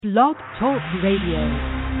Blog Talk Radio.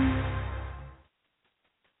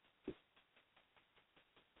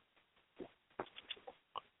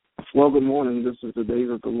 Well, good morning. This is the day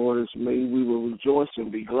that the Lord has made. We will rejoice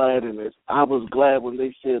and be glad in it. I was glad when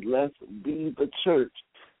they said, let's be the church.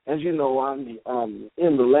 As you know, I'm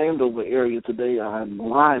in the Landover area today. I'm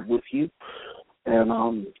live with you,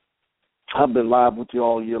 and I've been live with you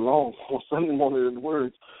all year long on Sunday morning in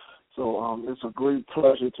words. So it's a great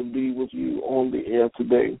pleasure to be with you on the air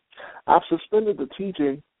today. I've suspended the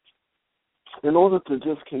teaching in order to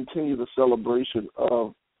just continue the celebration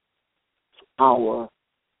of our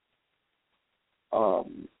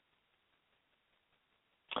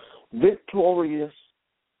victorious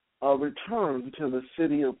return to the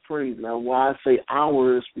city of praise. Now, why I say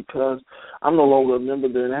our is because I'm no longer a member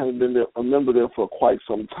there and I haven't been a member there for quite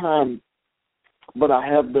some time, but I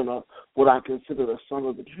have been what I consider a son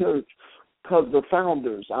of the church because the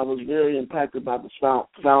founders, I was very impacted by the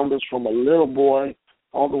founders from a little boy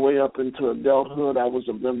all the way up into adulthood. I was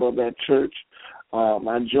a member of that church.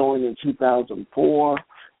 I joined in 2004.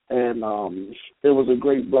 And it was a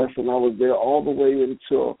great blessing. I was there all the way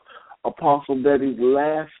until Apostle Betty's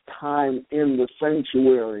last time in the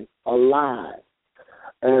sanctuary alive.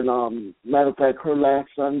 And matter of fact, her last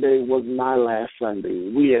Sunday was my last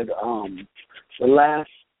Sunday. We had the last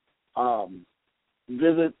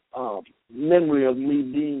vivid memory of me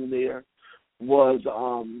being there was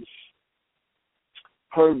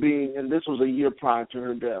her being, and this was a year prior to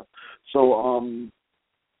her death. So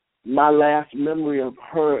my last memory of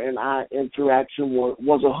her and I interaction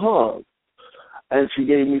was a hug. And she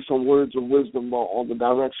gave me some words of wisdom on the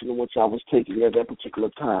direction in which I was taking at that particular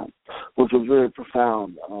time, which was very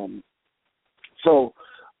profound. So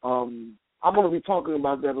I'm going to be talking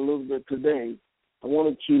about that a little bit today. I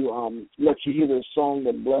wanted to let you hear this song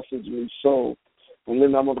that blesses me so. And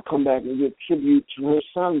then I'm going to come back and give tribute to her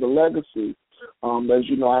son, the legacy. As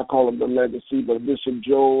you know, I call him the legacy, but Bishop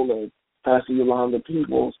Joel and Pastor Yolanda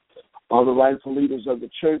Peebles are the rightful leaders of the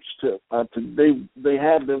church. They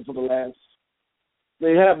have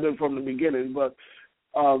been from the beginning, but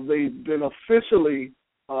they've been officially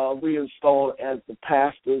reinstalled as the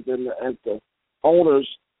pastors and as the owners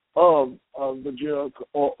of the Jericho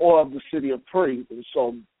or of the city of praise. And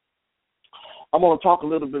so I'm going to talk a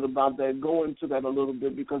little bit about that, go into that a little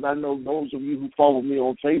bit, because I know those of you who follow me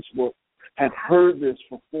on Facebook have heard this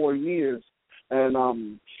for 4 years,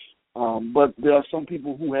 and but there are some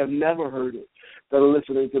people who have never heard it that are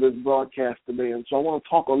listening to this broadcast today. And so I want to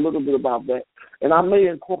talk a little bit about that. And I may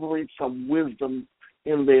incorporate some wisdom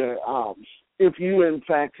in there if you, in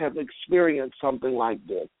fact, have experienced something like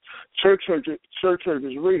this. Church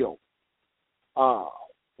is real.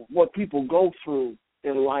 What people go through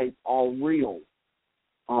in life are real.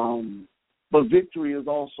 But victory is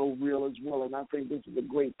also real as well. And I think this is a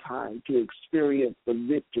great time to experience the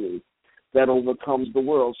victory that overcomes the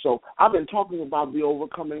world. So I've been talking about the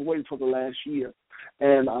overcoming way for the last year,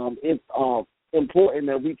 and it's important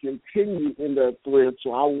that we continue in that thread.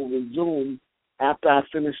 So I will resume after I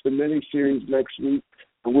finish the mini-series next week,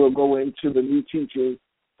 and we'll go into the new teaching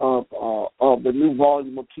of the new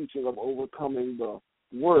volume of teaching of Overcoming the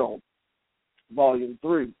World, Volume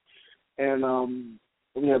 3. And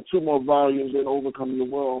we have 2 more volumes in Overcoming the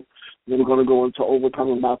World. Then we're going to go into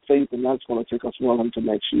Overcoming by Faith, and that's going to take us well into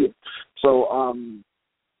next year. So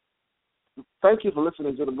thank you for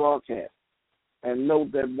listening to the broadcast. And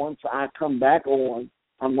note that once I come back on,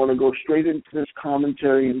 I'm going to go straight into this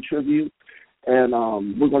commentary and tribute. And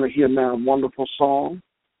we're going to hear now a wonderful song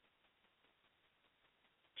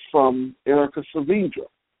from Erica Saavedra,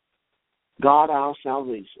 God Our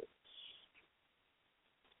Salvation.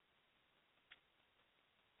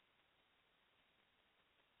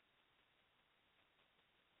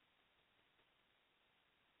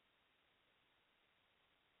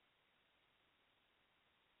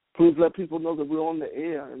 Please let people know that we're on the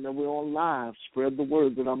air and that we're on live. Spread the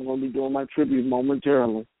word that I'm going to be doing my tribute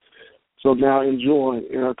momentarily. So now enjoy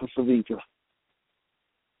Erica Saavedra.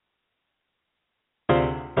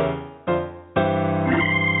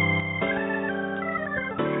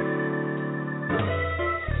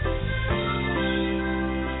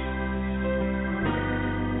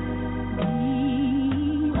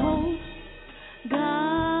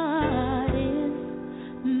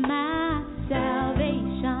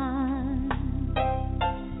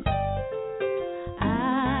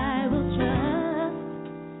 I will trust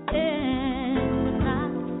in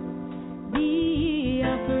the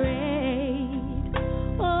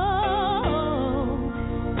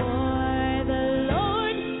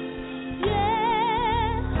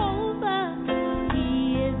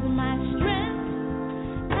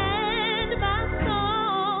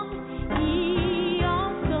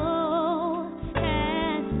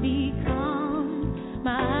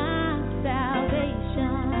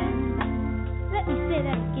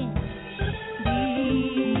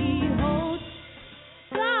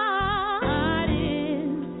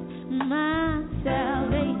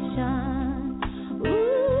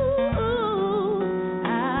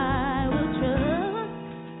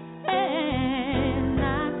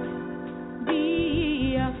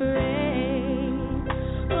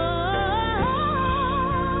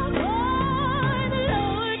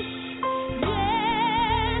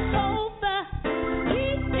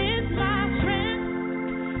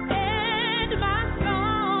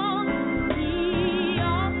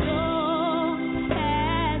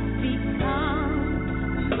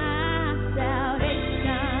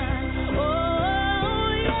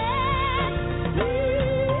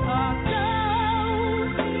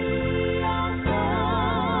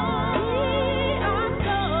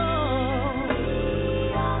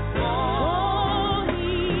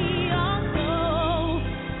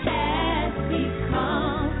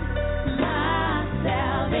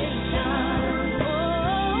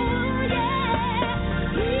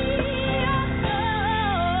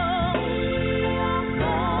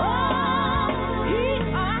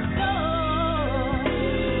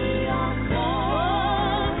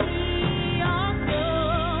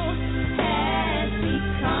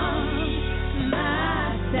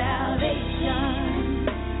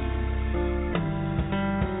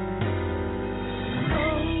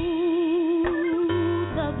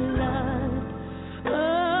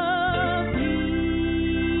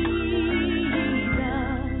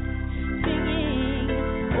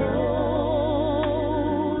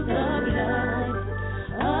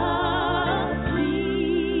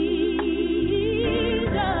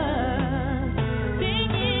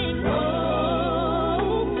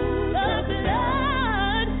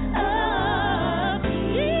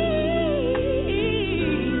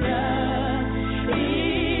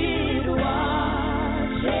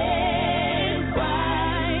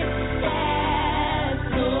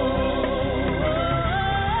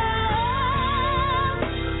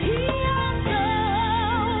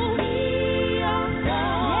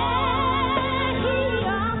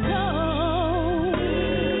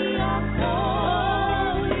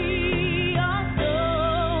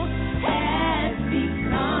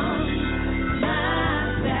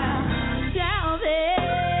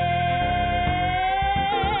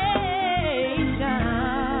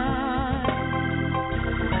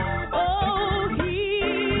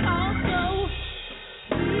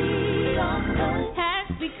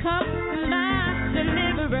become my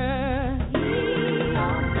deliverer.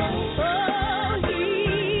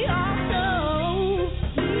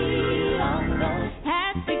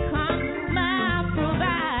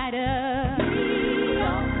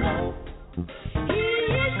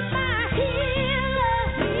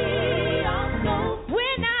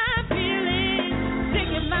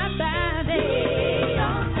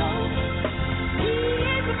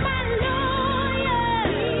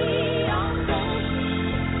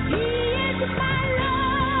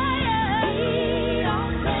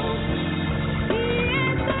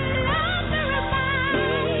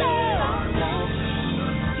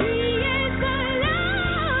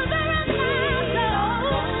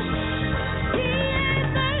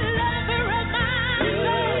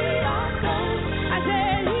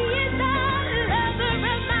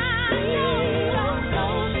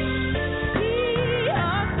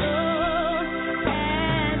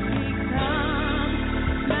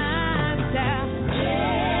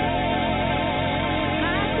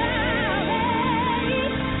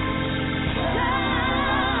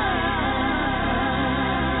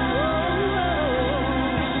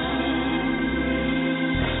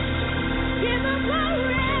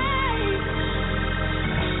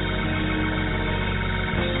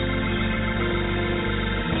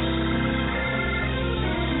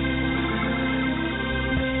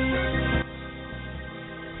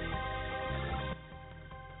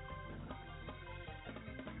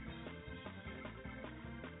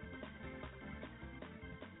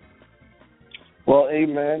 Well,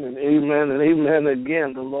 amen and amen and amen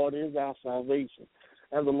again. The Lord is our salvation,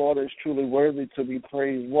 and the Lord is truly worthy to be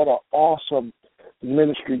praised. What an awesome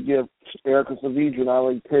ministry gift, Erica Savidra, and I'll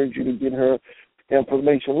encourage you to get her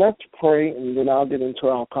information. Let's pray, and then I'll get into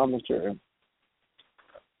our commentary.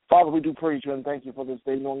 Father, we do praise you and thank you for this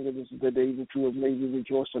day, knowing that this is the day that you have made. We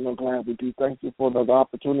rejoice and are glad. We do thank you for the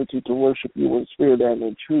opportunity to worship you in spirit and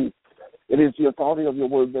in truth. It is the authority of your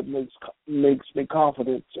word that makes me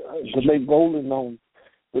confident to make boldly known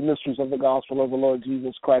the mysteries of the gospel of the Lord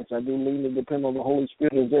Jesus Christ. I do lean and depend on the Holy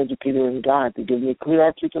Spirit as educator and guide to give me a clear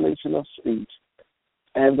articulation of speech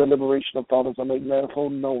and the liberation of thought as I make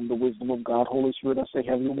manifold known the wisdom of God. Holy Spirit, I say,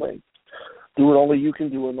 have your way. Do what only you can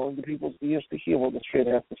do, anoint the people's ears to hear what the Spirit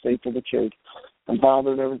has to say to the church. And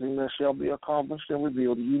Father, in everything that shall be accomplished and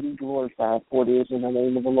revealed, you be glorified, for it is in the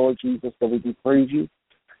name of the Lord Jesus that we do praise you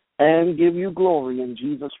and give you glory in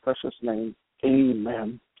Jesus' precious name.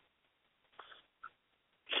 Amen.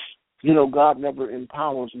 You know, God never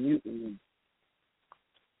empowers mutiny.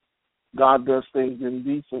 God does things in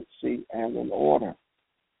decency and in order.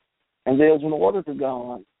 And there's an order to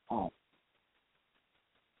God,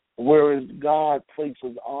 whereas God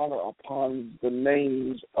places honor upon the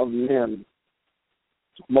names of men.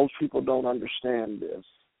 Most people don't understand this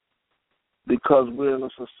because we're in a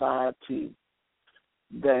society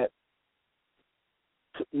that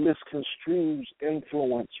misconstrues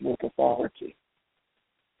influence with authority.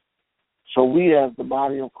 So we as the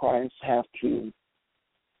body of Christ have to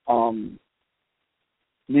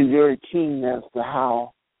be very keen as to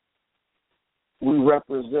how we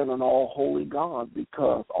represent an all-holy God,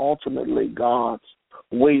 because ultimately God's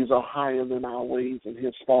ways are higher than our ways and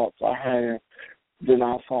his thoughts are higher than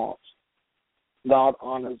our thoughts. God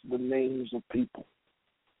honors the names of people.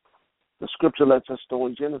 The scripture lets us know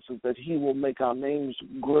in Genesis that he will make our names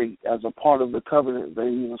great as a part of the covenant that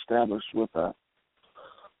he established with us.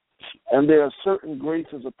 And there are certain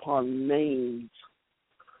graces upon names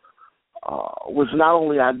which not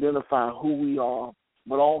only identify who we are,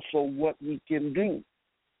 but also what we can do.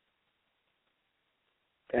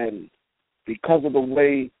 And because of the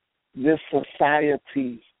way this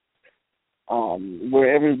society,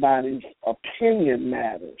 where everybody's opinion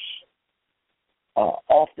matters,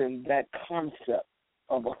 often that concept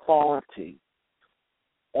of authority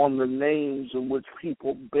on the names in which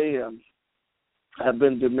people bear have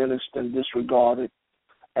been diminished and disregarded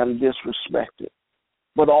and disrespected.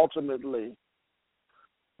 But ultimately,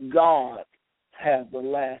 God has the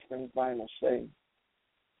last and final say,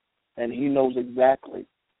 and he knows exactly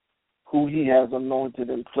who he has anointed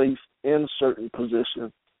and placed in certain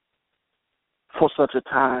positions for such a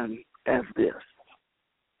time as this.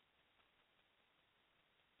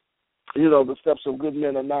 You know, the steps of good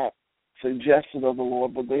men are not suggested of the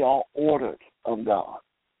Lord, but they are ordered of God.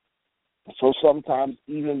 So sometimes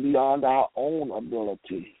even beyond our own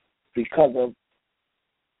ability, because of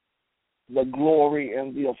the glory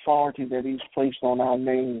and the authority that he's placed on our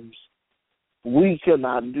names, we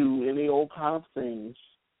cannot do any old kind of things,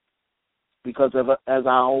 because as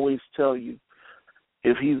I always tell you,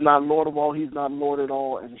 if he's not Lord of all, he's not Lord at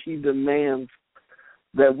all, and he demands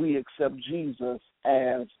that we accept Jesus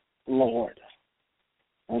as Lord.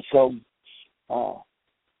 And so a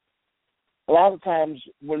lot of times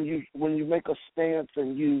when you make a stance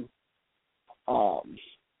and you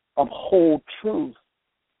uphold truth,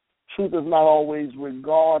 truth is not always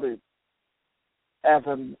regarded as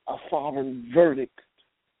a sovereign verdict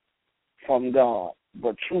from God.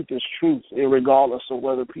 But truth is truth, regardless of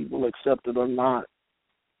whether people accept it or not.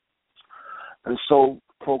 And so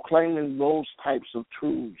proclaiming those types of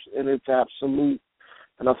truths in its absolute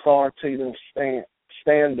and authoritative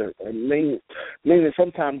standard, and meaning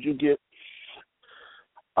sometimes you get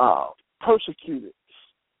persecuted.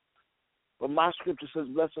 But my scripture says,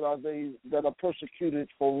 blessed are they that are persecuted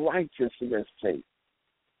for righteousness' sake,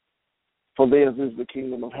 for theirs is the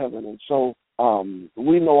kingdom of heaven. And so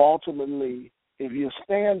we know ultimately, if you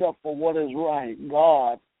stand up for what is right,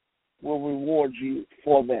 God will reward you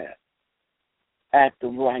for that act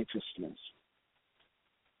of righteousness.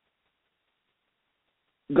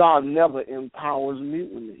 God never empowers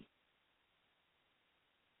mutiny.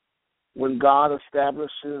 When God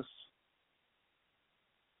establishes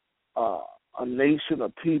a nation, a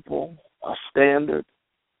people, a standard,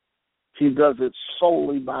 he does it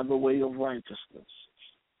solely by the way of righteousness.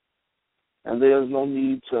 And there is no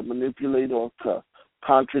need to manipulate or to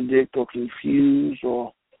contradict or confuse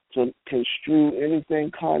or to construe anything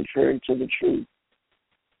contrary to the truth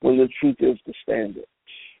when the truth is the standard.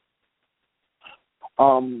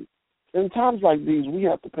 In times like these, we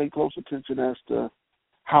have to pay close attention as to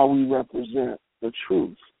how we represent the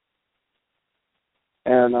truth.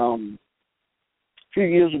 And a few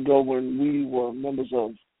years ago, when we were members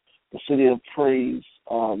of the City of Praise,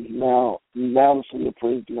 now the City of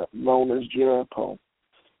Praise, known as Jericho,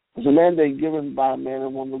 it was a mandate given by a man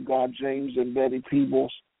and woman of God, James and Betty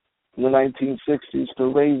Peebles, in the 1960s,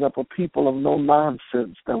 to raise up a people of no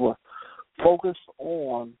nonsense that were focused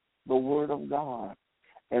on the Word of God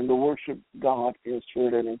and to worship God in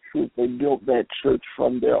spirit and in truth. They built that church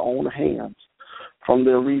from their own hands, from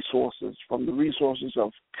their resources, from the resources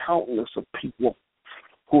of countless of people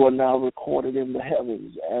who are now recorded in the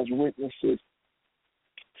heavens as witnesses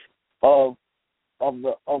of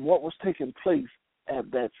what was taking place at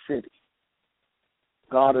that city.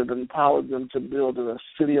 God had empowered them to build a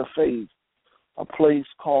city of faith, a place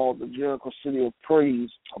called the Jericho City of Praise,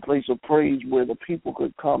 a place of praise where the people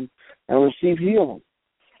could come and receive healing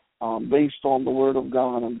based on the Word of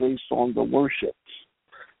God and based on the worship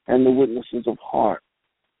and the witnesses of heart.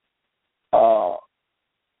 That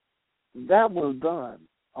was done.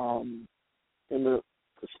 It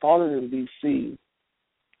started in D.C.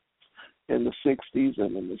 in the 60s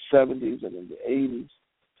and in the 70s and in the 80s.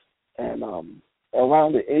 And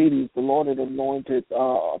around the 80s, the Lord had anointed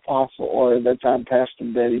Apostle, or at that time Pastor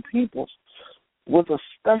Betty Peebles, with a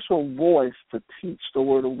special voice to teach the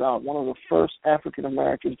Word of God. One of the first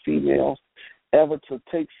African-American females ever to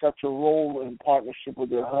take such a role in partnership with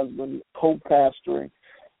her husband, co-pastoring,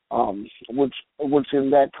 which in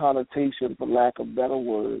that connotation, for lack of better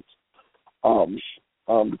words,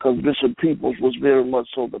 because Bishop Peebles was very much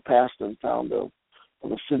so the pastor and founder of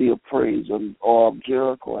the City of Praise or of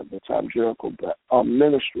Jericho at the time, Jericho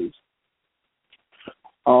Ministries.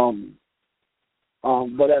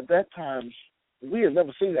 But at that time, we had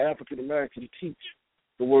never seen an African-American teach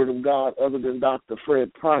the Word of God other than Dr.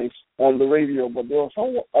 Fred Price on the radio. But there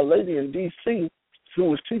was a lady in D.C. who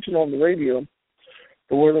was teaching on the radio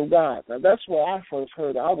the Word of God. Now, that's where I first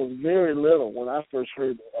heard. I was very little when I first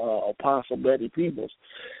heard Apostle Betty Peebles.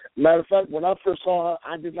 Matter of fact, when I first saw her,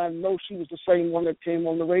 I did not know she was the same one that came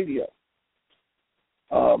on the radio.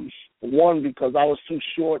 One, because I was too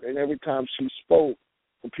short, and every time she spoke,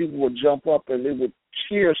 the people would jump up and they would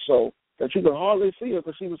cheer so that you could hardly see her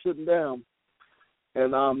because she was sitting down.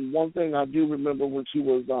 And one thing I do remember, when she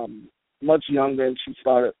was much younger and she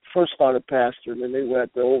first started pastoring, and they were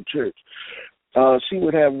at the old church, she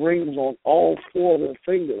would have rings on all four of her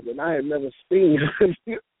fingers, and I had never seen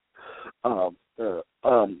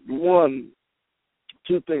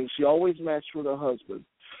two things. She always matched with her husband,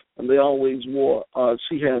 and they always wore,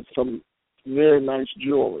 she had some very nice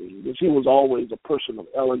jewelry. She was always a person of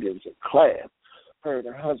elegance and class, her and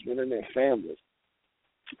her husband and their families.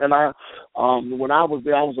 And when I was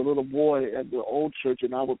there, I was a little boy at the old church,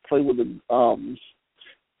 and I would play with the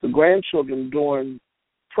grandchildren during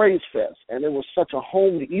Praise Fest, and it was such a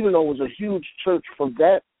homely, even though it was a huge church for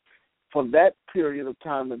that period of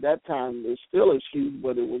time. At that time, it still is huge,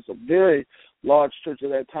 but it was a very large church at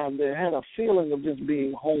that time. They had a feeling of just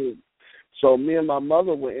being home. So me and my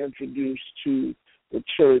mother were introduced to the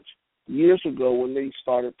church years ago when they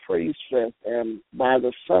started Praise Fest, and by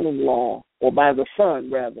the son-in-law, or by the son,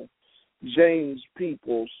 rather, James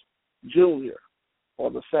Peebles Jr. or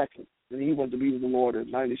the second, and he went to be with the Lord in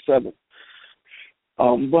 '97.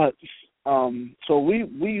 So we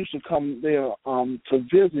used to come there to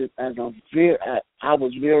visit I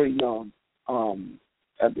was very young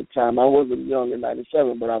at the time. I wasn't young in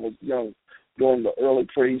 '97, but I was young during the early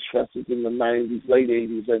praise festivals in the '90s, late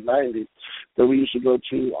 '80s and '90s that we used to go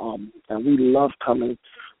to, and we loved coming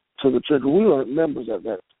to the church. We weren't members at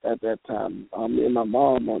that time. Me and my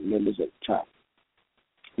mom weren't members at the time,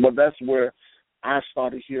 but that's where I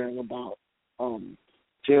started hearing about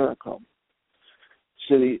Jericho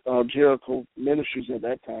Ministries at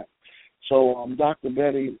that time. So Dr.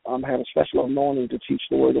 Betty had a special anointing to teach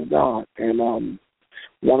the Word of God, and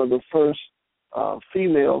one of the first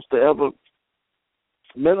females to ever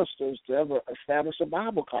ministers to ever establish a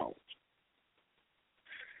Bible college.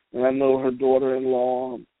 And I know her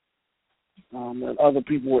daughter-in-law and other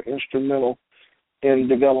people were instrumental in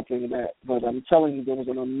developing that. But I'm telling you, there was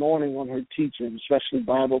an anointing on her teaching, especially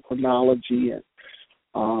Bible chronology and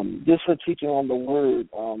just her teaching on the Word,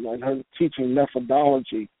 and her teaching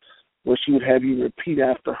methodology, where she would have you repeat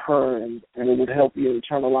after her, and it would help you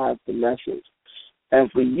internalize the message.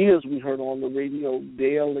 And for years, we heard on the radio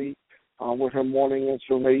daily with her morning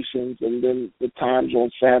inspirations, and then the times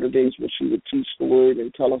on Saturdays where she would teach the Word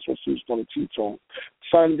and tell us what she was going to teach on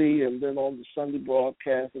Sunday, and then on the Sunday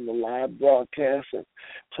broadcast and the live broadcast and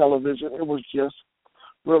television. It was just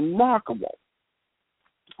remarkable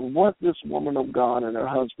what this woman of God and her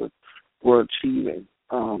husband were achieving.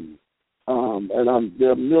 There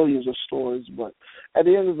are millions of stories, but at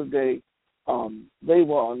the end of the day, they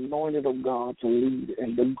were anointed of God to lead,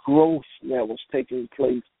 and the growth that was taking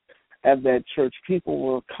place at that church, people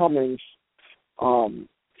were coming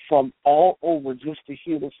from all over just to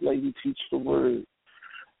hear this lady teach the Word,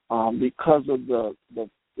 because of the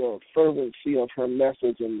fervency of her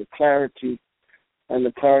message and the clarity and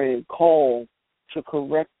the clarion call to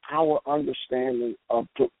correct our understanding of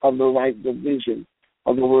the right division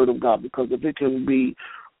of the Word of God. Because if it can be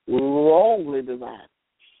wrongly divided,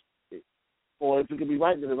 or if it can be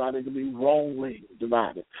rightly divided, it can be wrongly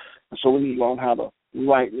divided. And so we need to learn how to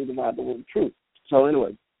rightly divide the word of truth. So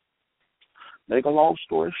anyway, make a long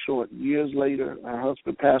story short, years later, her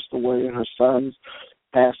husband passed away and her sons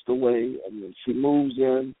passed away, and she moves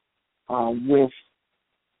in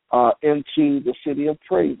into the city of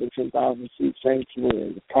praise, the 10,000-seat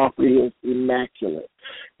sanctuary. The property is immaculate.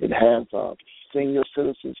 It has a senior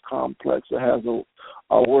citizens complex. It has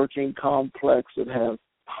a working complex. It has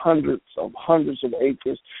hundreds of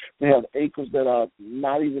acres. They have acres that are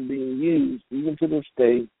not even being used. Even to this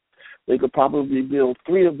day, they could probably build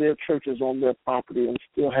 3 of their churches on their property and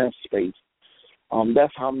still have space.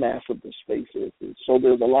 That's how massive the space is. And so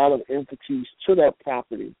there's a lot of entities to that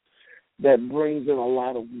property that brings in a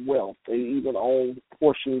lot of wealth. They even own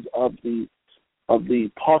portions of the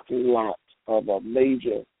parking lot of a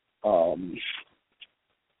major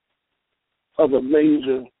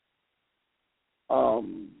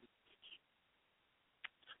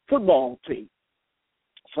football team.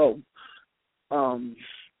 So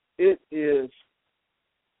it is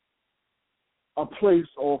a place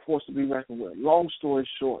or a force to be reckoned with. Long story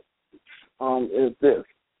short is this.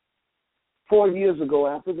 4 years ago,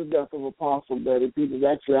 after the death of Apostle Betty Peebles,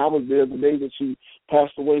 actually I was there the day that she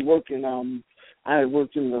passed away working. I had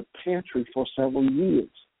worked in the pantry for several years,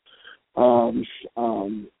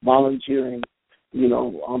 volunteering,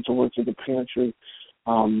 to work in the pantry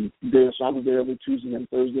there. So I was there every Tuesday and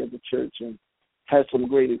Thursday at the church and had some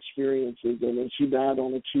great experiences. And then she died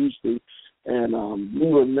on a Tuesday, and we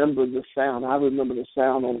remember the sound. I remember the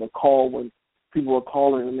sound on the call when people were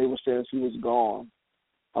calling and they were saying she was gone.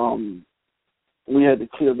 We had to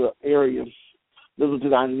clear the area. Little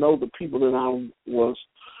did I know the people that I was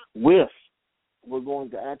with were going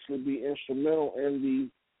to actually be instrumental in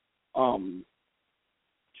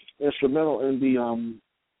the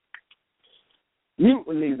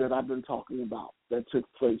mutiny that I've been talking about that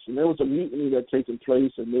took place. And there was a mutiny that taken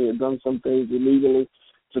place, and they had done some things illegally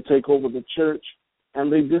to take over the church,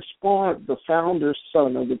 and they disbarred the founder's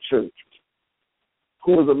son of the church,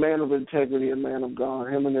 who was a man of integrity, a man of God.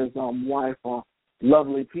 Him and his wife are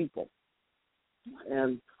lovely people.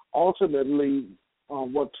 And ultimately,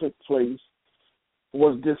 what took place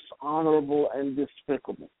was dishonorable and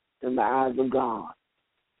despicable in the eyes of God.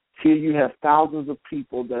 Here you have thousands of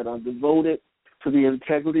people that are devoted to the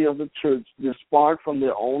integrity of the church, disbarred from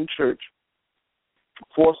their own church,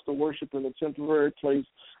 forced to worship in a temporary place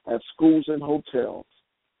at schools and hotels.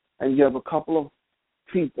 And you have a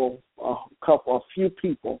few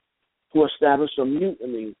people who established a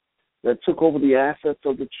mutiny that took over the assets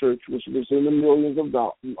of the church, which was in the millions of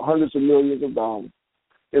dollars, hundreds of millions of dollars,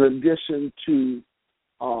 in addition to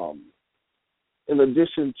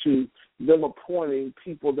them appointing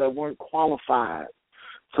people that weren't qualified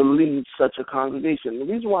to lead such a congregation. The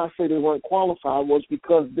reason why I say they weren't qualified was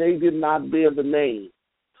because they did not bear the name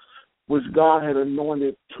which God had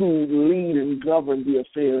anointed to lead and govern the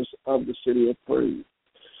affairs of the city of praise.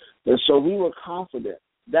 And so we were confident.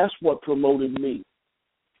 That's what promoted me,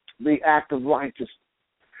 the act of righteousness,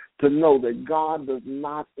 to know that God does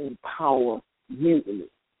not empower mutiny,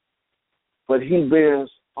 but he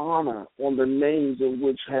bears honor on the names in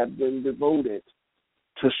which have been devoted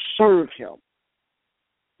to serve him.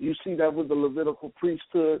 You see that with the Levitical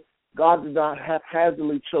priesthood. God did not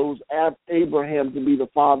haphazardly chose Abraham to be the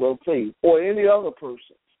father of faith or any other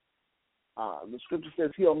person. The scripture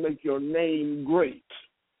says he'll make your name great.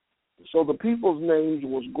 So the people's names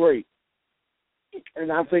was great,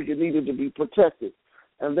 and I think it needed to be protected,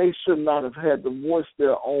 and they should not have had to voice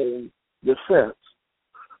their own defense.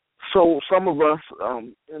 So some of us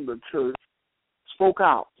in the church spoke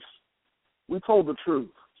out. We told the truth.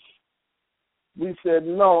 We said,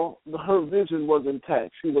 no, her vision was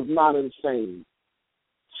intact. She was not insane.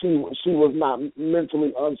 She was not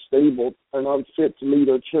mentally unstable and unfit to lead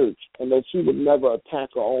her church, and that she would never attack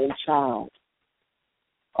her own child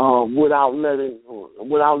without letting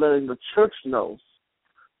the church know,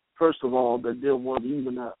 first of all, that there was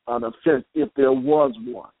even an offense if there was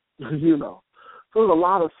one, you know. So there's a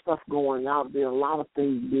lot of stuff going out there, a lot of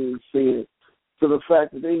things being said, to the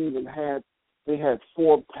fact that they had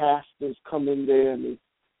 4 pastors come in there, and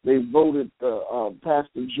they voted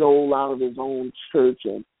Pastor Joel out of his own church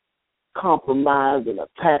compromised and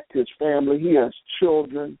attacked his family. He has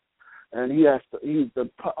children, and he's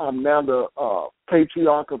now the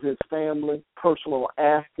patriarch of his family, personal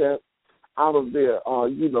assets out of their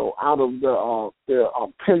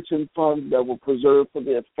pension funds that were preserved for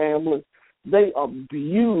their family. They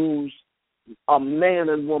abused a man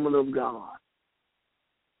and woman of God.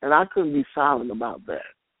 And I couldn't be silent about that.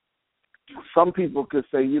 Some people could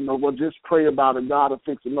say, well, just pray about it, God will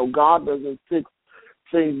fix it. No, God doesn't fix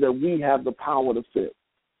things that we have the power to fix.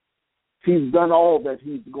 He's done all that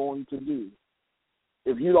he's going to do.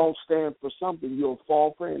 If you don't stand for something, you'll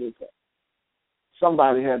fall for anything.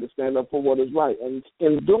 Somebody had to stand up for what is right. And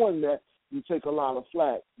in doing that, you take a lot of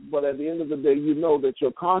flack. But at the end of the day, you know that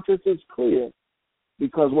your conscience is clear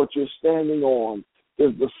because what you're standing on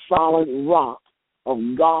is the solid rock of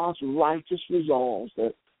God's righteous resolves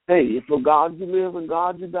that, hey, if for God you live and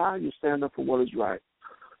God you die, you stand up for what is right.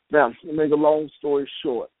 Now, to make a long story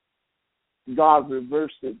short, God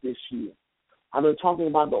reversed it this year. I've been talking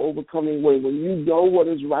about the overcoming way. When you know what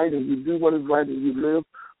is right and you do what is right and you live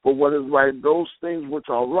for what is right, those things which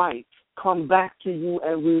are right come back to you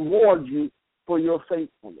and reward you for your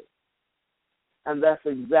faithfulness. And that's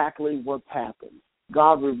exactly what's happened.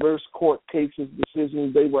 God reversed court cases,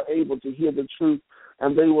 decisions. They were able to hear the truth,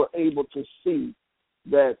 and they were able to see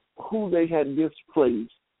that who they had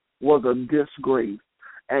displaced was a disgrace,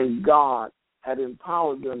 and God had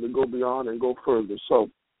empowered them to go beyond and go further. So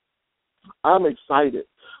I'm excited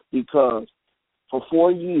because for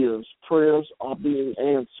 4 years, prayers are being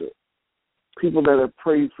answered. People that have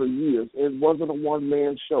prayed for years. It wasn't a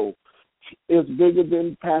one-man show. It's bigger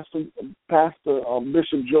than Pastor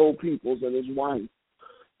Bishop Joel Peebles and his wife,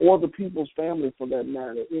 or the People's family for that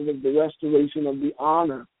matter. It was the restoration of the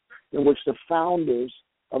honor in which the founders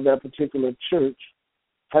of that particular church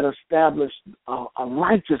had established a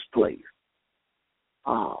righteous place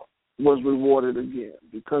was rewarded again,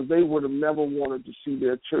 because they would have never wanted to see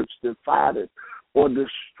their church divided or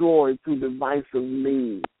destroyed through divisive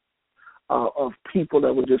means of people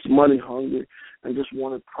that were just money hungry and just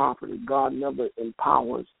wanted property. God never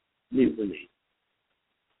empowers mutiny.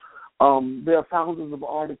 There are thousands of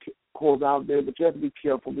articles out there, but you have to be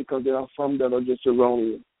careful because there are some that are just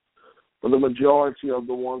erroneous. But the majority of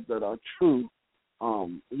the ones that are true,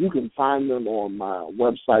 you can find them on my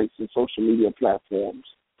websites and social media platforms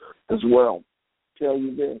as well. Tell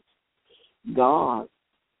you this, God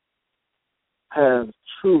has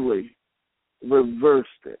truly reversed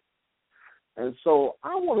it. And so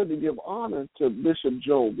I wanted to give honor to Bishop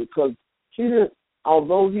Joel because he didn't,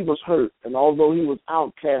 although he was hurt and although he was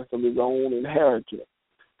outcast of his own inheritance,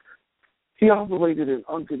 he operated in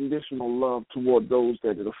unconditional love toward those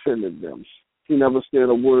that had offended them. He never said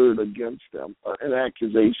a word against them, an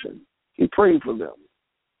accusation. He prayed for them.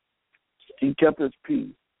 He kept his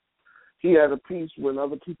peace. He had a peace when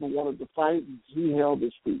other people wanted to fight. He held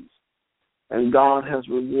his peace. And God has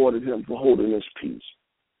rewarded him for holding his peace.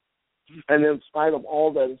 And in spite of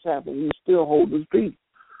all that has happened, he still holds his peace.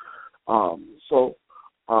 So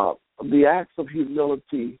the acts of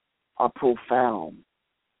humility are profound.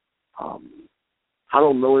 I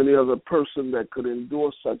don't know any other person that could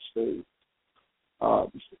endure such things.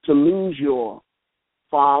 To lose your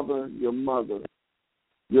father, your mother,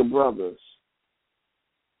 your brothers,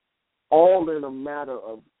 all in a matter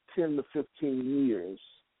of 10 to 15 years,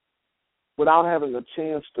 without having a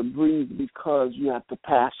chance to breathe because you have to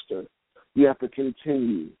pastor, you have to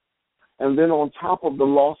continue. And then on top of the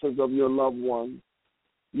losses of your loved one,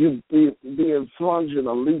 you being plunged in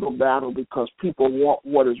a legal battle because people want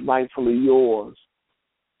what is rightfully yours,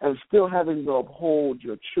 and still having to uphold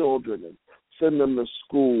your children and send them to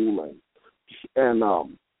school, and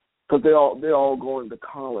because they're all going to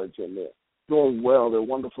college and they're doing well, they're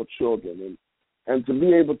wonderful children, and to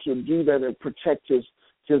be able to do that and protect his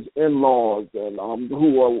in-laws and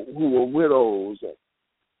who are widows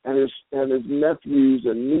and his nephews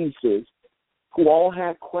and nieces who all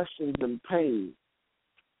had questions and pain.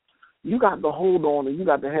 You got to hold on, and you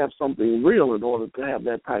got to have something real in order to have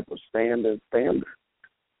that type of standard.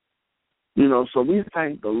 You know, so we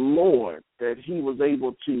thank the Lord that he was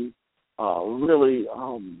able to really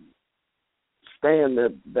stand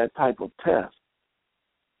that type of test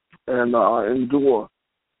and endure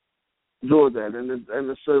that, and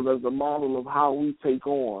to serve as a model of how we take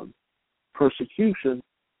on persecution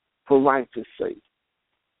for righteous sake.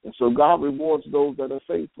 And so God rewards those that are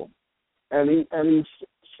faithful. And he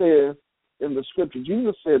says in the scripture,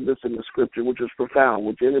 Jesus said this in the scripture, which is profound,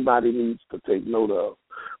 which anybody needs to take note of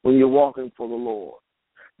when you're walking for the Lord.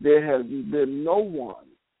 There has been no one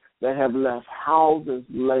that have left houses,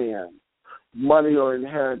 land, money, or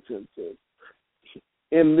inheritances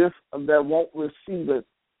in this that won't receive it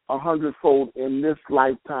 100-fold in this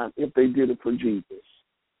lifetime if they did it for Jesus.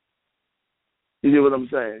 You get what I'm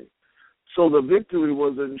saying? So the victory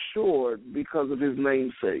was ensured because of his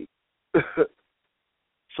namesake.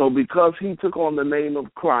 So because he took on the name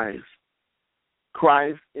of Christ,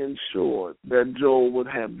 Christ ensured that Joel would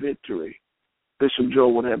have victory. Bishop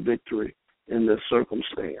Joel would have victory in this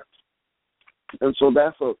circumstance. And so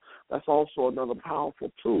that's also another powerful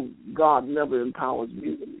tool. God never empowers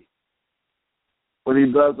mutiny, but he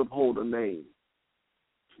does uphold a name.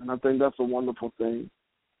 And I think that's a wonderful thing.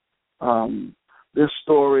 This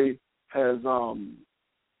story has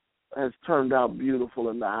turned out beautiful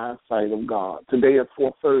in the eyesight of God. Today at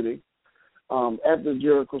 4:30, at the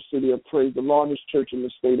Jericho City of Praise, the largest church in the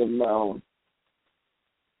state of Maryland,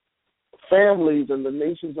 families and the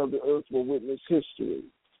nations of the earth will witness history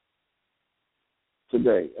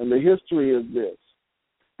today. And the history is this,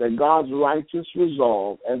 that God's righteous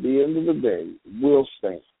resolve at the end of the day will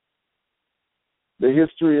stand. The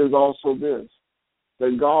history is also this,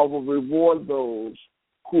 that God will reward those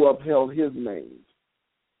who upheld his name.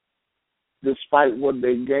 Despite what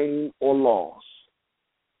they gained or lost,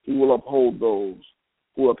 he will uphold those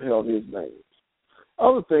who upheld his name.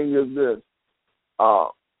 Other thing is this,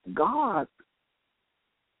 God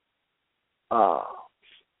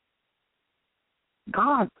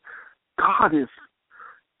is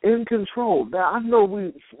in control. Now, I know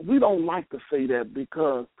we don't like to say that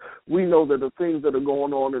because we know that the things that are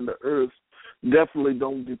going on in the earth definitely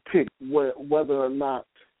don't depict whether or not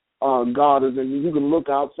God is in. You can look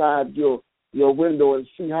outside your window and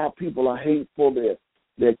see how people are hateful.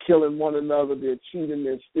 They're killing one another. They're cheating.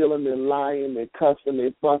 They're stealing. They're lying. They're cussing.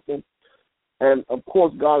 They're fussing. And, of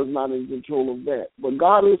course, God is not in control of that. But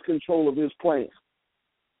God is in control of his plan.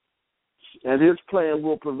 And his plan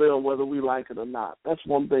will prevail whether we like it or not. That's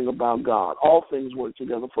one thing about God. All things work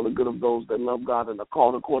together for the good of those that love God and are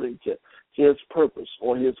called according to his purpose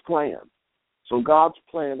or his plan. So God's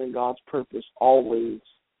plan and God's purpose always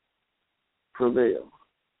prevail.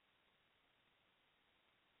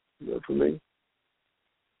 Good for me?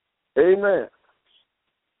 Amen.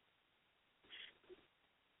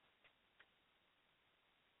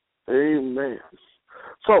 Amen.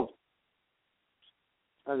 So,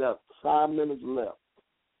 I got 5 minutes left.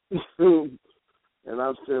 And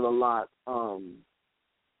I've said a lot.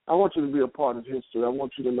 I want you to be a part of history. I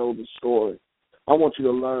want you to know the story. I want you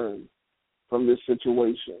to learn from this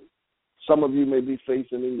situation. Some of you may be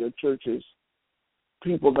facing in your churches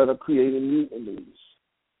people that are creating mutinies.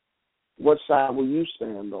 What side will you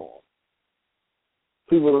stand on?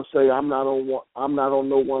 People will say, I'm not on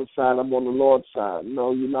no one side, I'm on the Lord's side.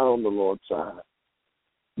 No, you're not on the Lord's side.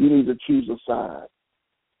 You need to choose a side.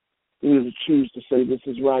 You need to choose to say this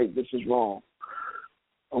is right, this is wrong.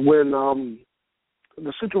 When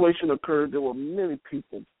the situation occurred, there were many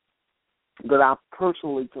people that I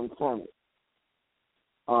personally confronted.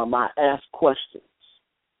 I asked questions.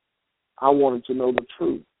 I wanted to know the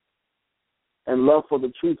truth. And love for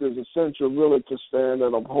the truth is essential really to stand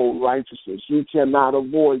and uphold righteousness. You cannot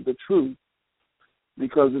avoid the truth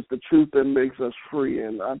because it's the truth that makes us free.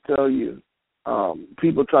 And I tell you,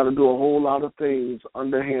 people try to do a whole lot of things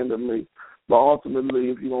underhandedly, but ultimately,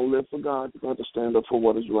 if you're going to live for God, you're going to have to stand up for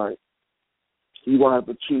what is right. You're going to have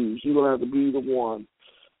to choose. You're going to have to be the one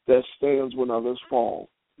that stands when others fall.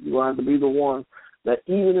 You're going to have to be the one that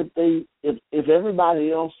even if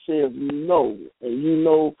everybody else says no, and you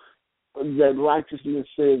know that righteousness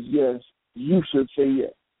says yes, you should say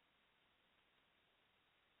yes.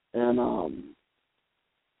 And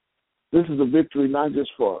this is a victory not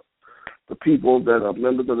just for the people that are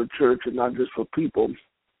members of the church and not just for people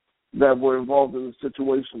that were involved in the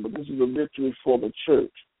situation, but this is a victory for the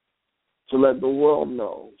church to let the world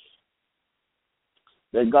know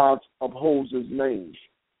that God upholds his name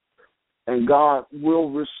and God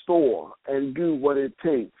will restore and do what it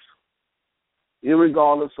takes.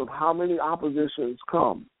 Irregardless of how many oppositions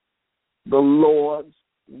come, the Lord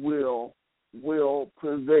will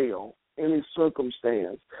prevail any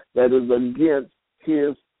circumstance that is against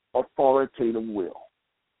his authoritative will.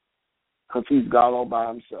 Because he's God all by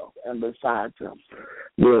himself, and besides him,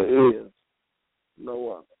 there is no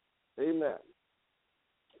other. Amen.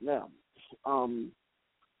 Now,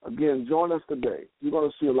 again, join us today. You're going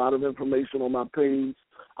to see a lot of information on my page.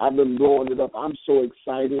 I've been blowing it up. I'm so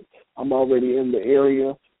excited. I'm already in the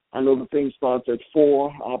area. I know the thing starts at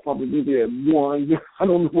 4. I'll probably be there at 1. I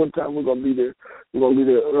don't know what time we're going to be there. We're going to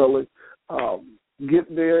be there early.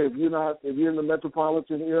 Get there. If you're in the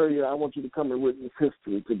metropolitan area, I want you to come and witness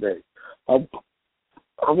history today.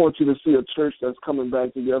 I want you to see a church that's coming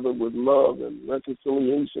back together with love and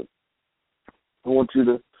reconciliation. I want you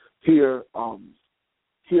to hear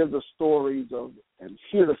the stories of and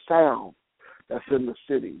hear the sound that's in the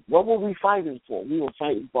city. What were we fighting for? We were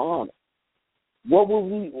fighting for honor. What were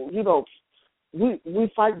we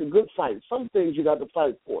fight the good fight. Some things you got to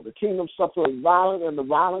fight for. The kingdom suffers violence, and the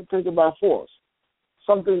violent take it by force.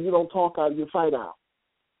 Some things you don't talk out, you fight out.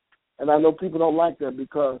 And I know people don't like that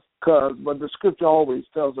but the scripture always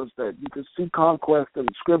tells us that you can see conquest in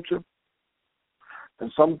the scripture.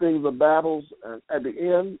 And some things are battles, and at the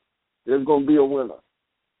end, there's going to be a winner.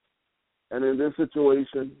 And in this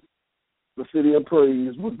situation, the city of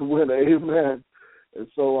praise was the winner. Amen. And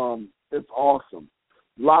so it's awesome.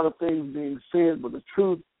 A lot of things being said, but the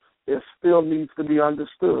truth, it still needs to be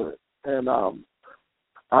understood. And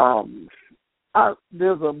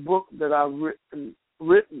there's a book that I've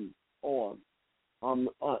written on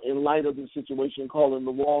in light of the situation called "And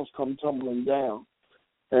the Walls Come Tumbling Down."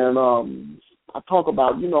 And I talk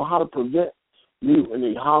about, how to prevent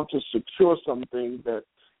mutiny, how to secure some things that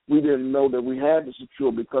we didn't know that we had to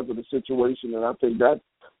secure because of the situation. And I think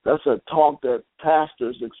that's a talk that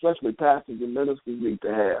pastors, especially pastors and ministers, need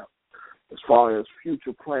to have as far as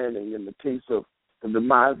future planning in the case of the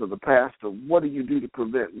demise of the pastor. What do you do to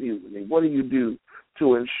prevent mutiny? What do you do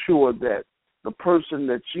to ensure that the person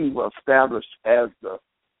that you've established as the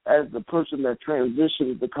person that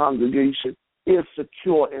transitions the congregation is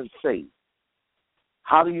secure and safe?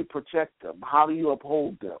 How do you protect them? How do you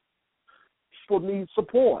uphold them? People need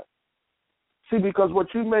support. See, because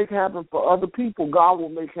what you make happen for other people, God will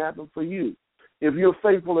make happen for you. If you're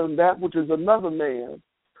faithful in that which is another man,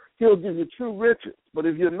 he'll give you true riches. But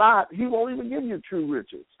if you're not, he won't even give you true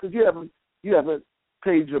riches because you haven't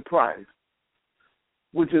paid your price,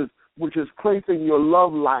 which is placing your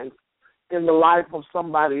love life in the life of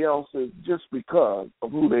somebody else's just because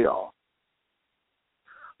of who they are.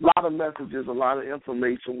 A lot of messages, a lot of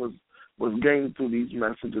information was gained through these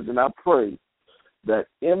messages, and I pray that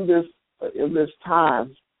in this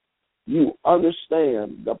time you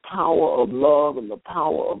understand the power of love and the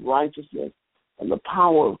power of righteousness and the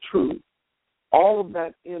power of truth. All of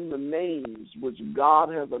that in the names which God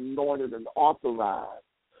has anointed and authorized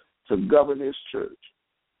to govern his church.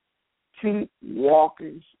 Keep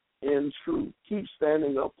walking in truth. Keep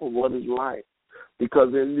standing up for what is right,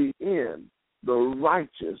 because in the end, the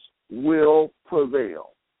righteous will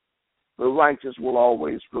prevail. The righteous will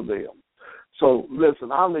always prevail. So,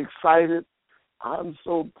 listen, I'm excited. I'm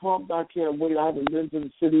so pumped. I can't wait. I haven't been to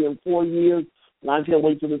the city in 4 years, and I can't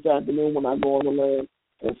wait till this afternoon when I go on the land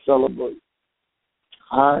and celebrate.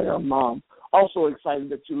 I am also excited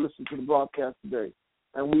that you listened to the broadcast today.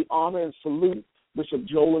 And we honor and salute Bishop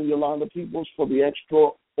Joel and Yolanda Peebles for the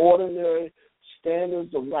extraordinary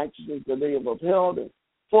standards of righteousness that they have upheld, and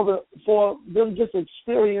for them just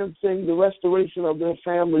experiencing the restoration of their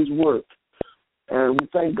family's work. And we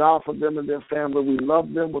thank God for them and their family. We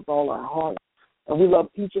love them with all our heart. And we love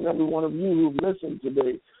each and every one of you who've listened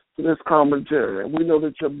today to this commentary. And we know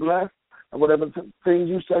that you're blessed And whatever thing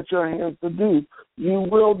you set your hands to do, you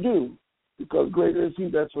will do, because greater is he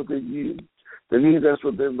that's within you than he that's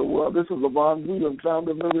within the world. This is Levon Williams,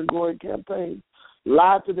 founder of the Living Glory Campaign.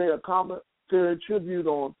 Live today, a commentary tribute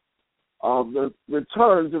on the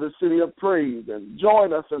return to the city of praise. And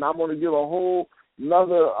join us, and I'm going to give a whole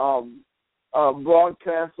another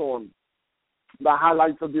broadcast on the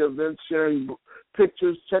highlights of the event, sharing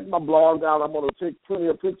pictures. Check my blog out. I'm going to take plenty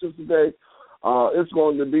of pictures today. It's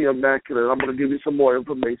going to be immaculate. I'm going to give you some more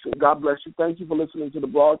information. God bless you. Thank you for listening to the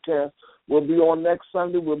broadcast. We'll be on next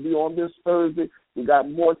Sunday. We'll be on this Thursday. We got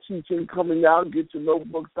more teaching coming out. Get your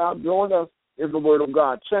notebooks out. Join us in the Word of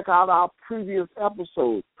God. Check out our previous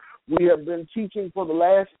episodes. We have been teaching for the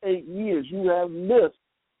last 8 years. You have missed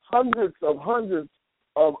hundreds of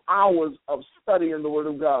hours of study in the Word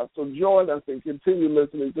of God. So join us and continue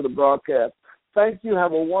listening to the broadcast. Thank you.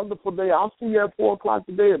 Have a wonderful day. I'll see you at 4 o'clock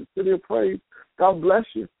today in the City of Praise. God bless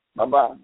you. Bye-bye.